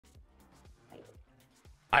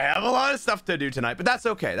I have a lot of stuff to do tonight, but that's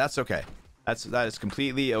okay. That's okay. That is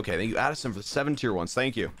completely okay. Thank you, Addison, for the 7 tier 1s.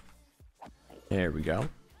 Thank you. There we go.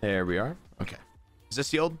 There we are. Okay. Is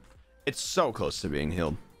this healed? It's so close to being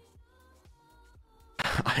healed.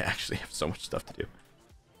 I actually have so much stuff to do.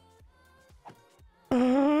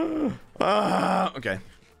 Okay.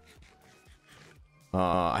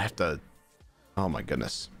 I have to. Oh my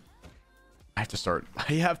goodness. I have to start.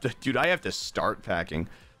 Dude, I have to start packing.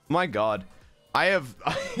 My God. I have.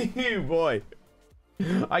 Boy.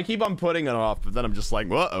 I keep on putting it off, but then I'm just like,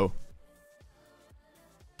 uh-oh.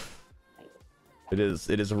 It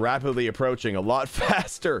is rapidly approaching a lot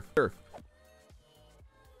faster.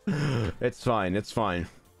 It's fine. It's fine.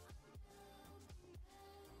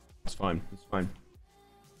 It's fine. It's fine.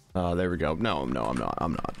 There we go. No, I'm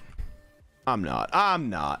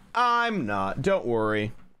not. Don't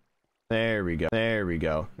worry. There we go. There we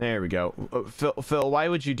go. There we go. Phil, why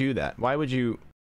would you do that? Why would you?